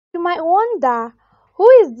might wonder, who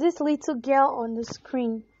is this little girl on the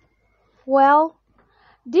screen? Well,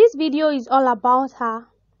 this video is all about her.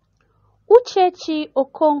 Uchechi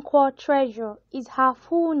Okonkwo Treasure is her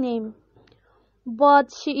full name,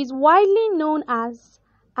 but she is widely known as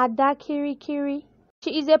Ada Kirikiri.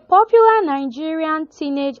 She is a popular Nigerian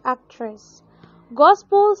teenage actress,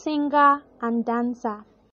 gospel singer, and dancer.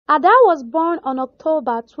 Ada was born on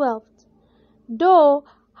October 12th, though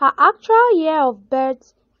her actual year of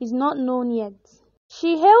birth is not known yet.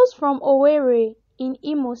 She hails from Owerri in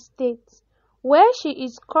Imo State, where she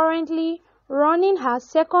is currently running her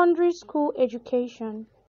secondary school education.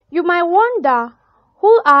 You might wonder,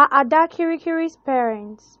 who are Ada Kirikiri's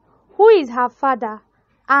parents? Who is her father?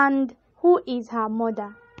 And who is her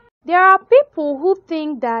mother? There are people who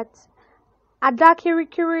think that Ada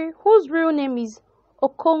Kirikiri, whose real name is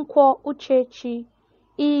Okonkwo Uchechi,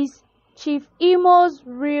 is Chief Imo's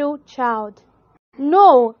real child.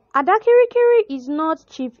 No, Ada Kirikiri is not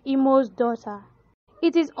Chief Imo's daughter.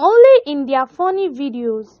 It is only in their funny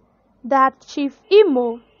videos that Chief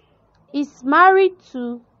Imo is married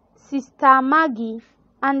to Sister Maggie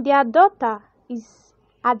and their daughter is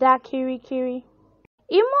Ada Kirikiri.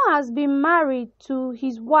 Imo has been married to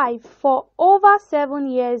his wife for over 7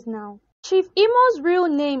 years now. Chief Imo's real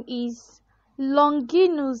name is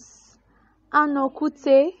Longinus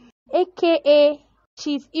Anokute, aka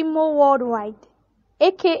Chief Imo Worldwide,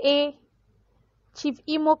 aka Chief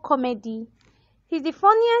Imo Comedy. He's the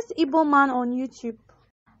funniest Igbo man on YouTube.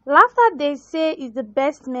 Laughter, they say, is the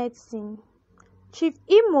best medicine. Chief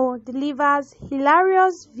Imo delivers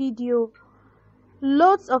hilarious video,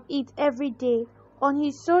 loads of it every day, on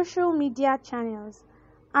his social media channels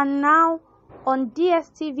and now on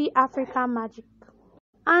DSTV Africa Magic.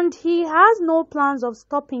 And he has no plans of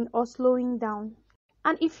stopping or slowing down.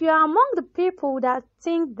 And if you are among the people that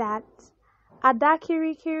think that Ada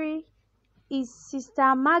Kirikiri is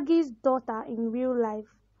Sister Maggie's daughter in real life,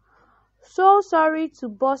 so sorry to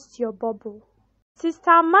burst your bubble.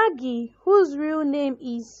 Sister Maggie, whose real name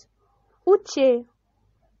is Uche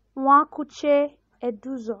Nwakuche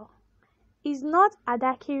Eduzo, is not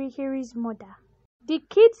Ada Kirikiri's mother. The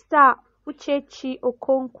kid star Uchechi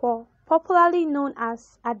Okonkwo, popularly known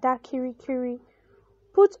as Ada Kirikiri,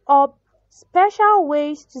 put up special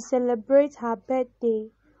ways to celebrate her birthday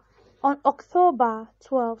on October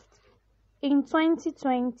 12th in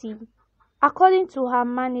 2020, according to her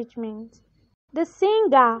management. The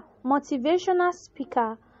singer, motivational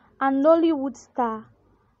speaker, and Nollywood star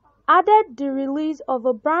added the release of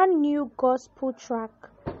a brand new gospel track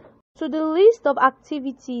to the list of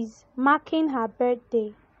activities marking her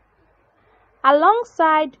birthday,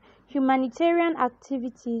 alongside humanitarian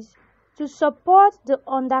activities to support the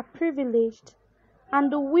underprivileged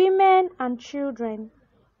and the women and children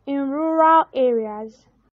in rural areas.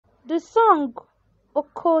 The song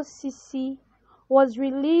Oko Sisi was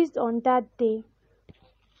released on that day,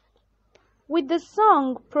 with the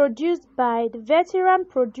song produced by the veteran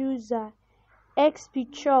producer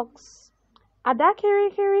XP Chucks. Ada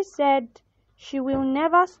Kirikiri said she will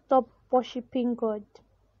never stop worshipping God.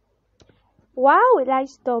 Why will I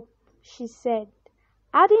stop? She said,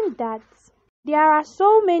 adding that there are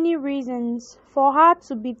so many reasons for her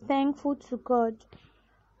to be thankful to God.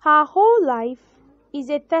 Her whole life is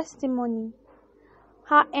a testimony,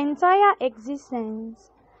 her entire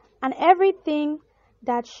existence, and everything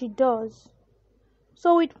that she does.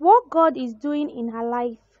 So with what God is doing in her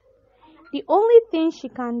life, the only thing she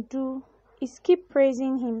can do is keep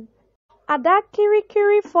praising Him. Ada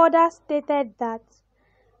Kirikiri further stated that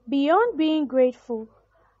beyond being grateful,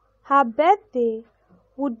 her birthday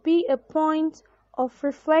would be a point of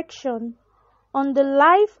reflection on the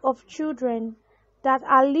life of children that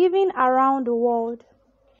are living around the world.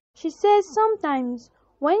 She says sometimes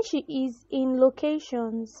when she is in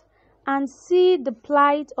locations and see the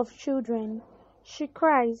plight of children, she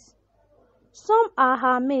cries. Some are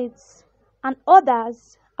her mates and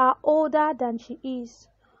others are older than she is,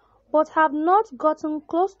 but have not gotten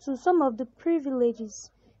close to some of the privileges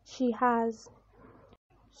she has.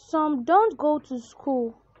 Some don't go to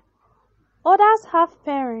school. Others have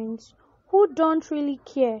parents who don't really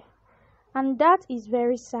care, and that is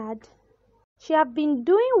very sad. She has been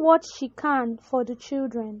doing what she can for the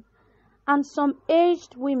children and some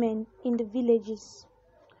aged women in the villages.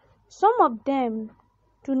 Some of them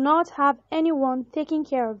do not have anyone taking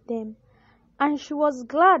care of them, and she was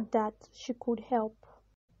glad that she could help.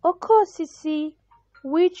 Oko Sisi,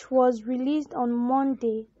 which was released on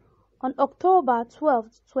Monday, on October 12,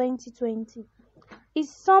 2020, is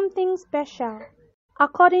something special,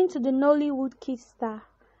 according to the Nollywood kid star,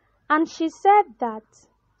 and she said that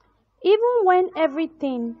even when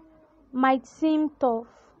everything might seem tough,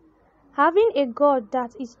 having a God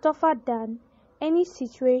that is tougher than any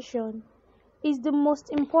situation is the most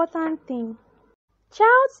important thing.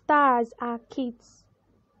 Child stars are kids,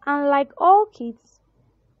 and like all kids,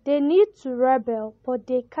 they need to rebel, but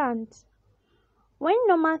they can't. When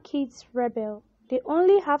normal kids rebel, they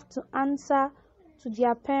only have to answer to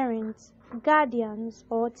their parents, guardians,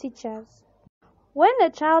 or teachers. When a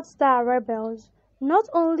child star rebels, not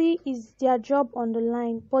only is their job on the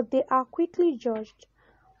line, but they are quickly judged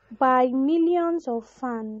by millions of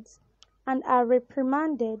fans and are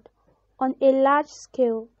reprimanded on a large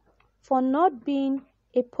scale for not being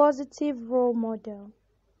a positive role model.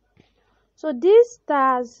 So these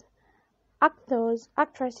stars, actors,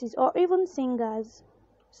 actresses, or even singers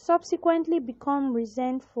subsequently become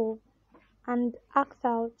resentful and act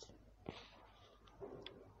out.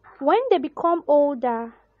 When they become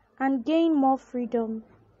older and gain more freedom,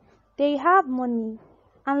 they have money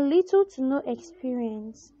and little to no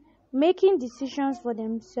experience making decisions for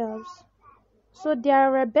themselves. So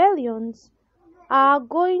their rebellions are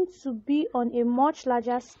going to be on a much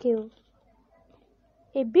larger scale.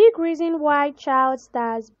 A big reason why child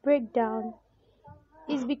stars break down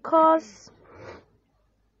is because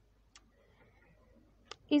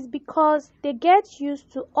they get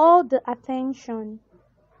used to all the attention.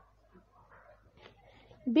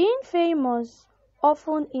 Being famous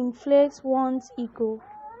often inflates one's ego,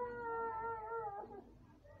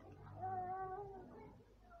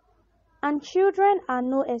 and children are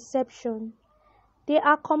no exception. They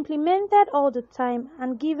are complimented all the time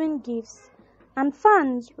and given gifts, and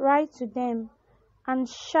fans write to them and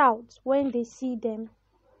shout when they see them.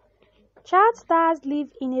 Child stars live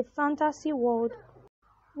in a fantasy world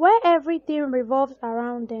where everything revolves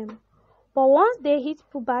around them, but once they hit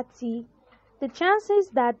puberty, the chances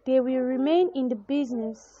that they will remain in the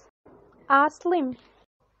business are slim.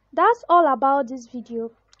 That's all about this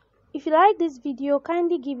video. If you like this video,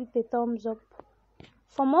 kindly give it a thumbs up.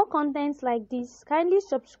 For more contents like this, kindly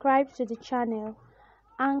subscribe to the channel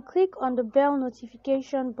and click on the bell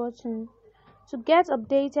notification button to get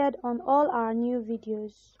updated on all our new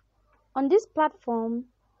videos. On this platform,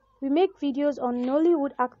 we make videos on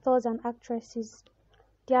Nollywood actors and actresses,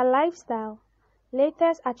 their lifestyle,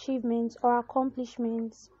 latest achievements or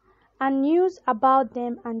accomplishments, and news about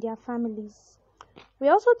them and their families. We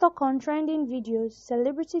also talk on trending videos,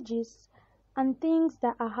 celebrity gists, and things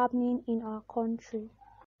that are happening in our country.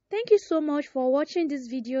 Thank you so much for watching this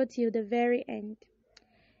video till the very end.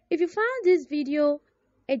 If you found this video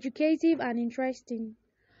educative and interesting,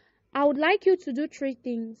 I would like you to do 3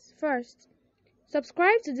 things. First,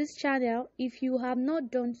 subscribe to this channel if you have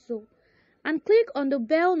not done so, and click on the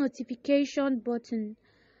bell notification button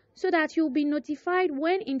so that you'll be notified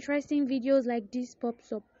when interesting videos like this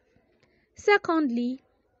pops up. Secondly,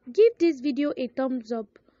 give this video a thumbs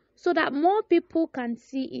up so that more people can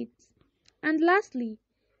see it. And lastly,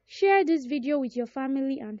 share this video with your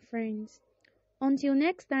family and friends. Until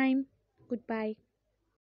next time, goodbye.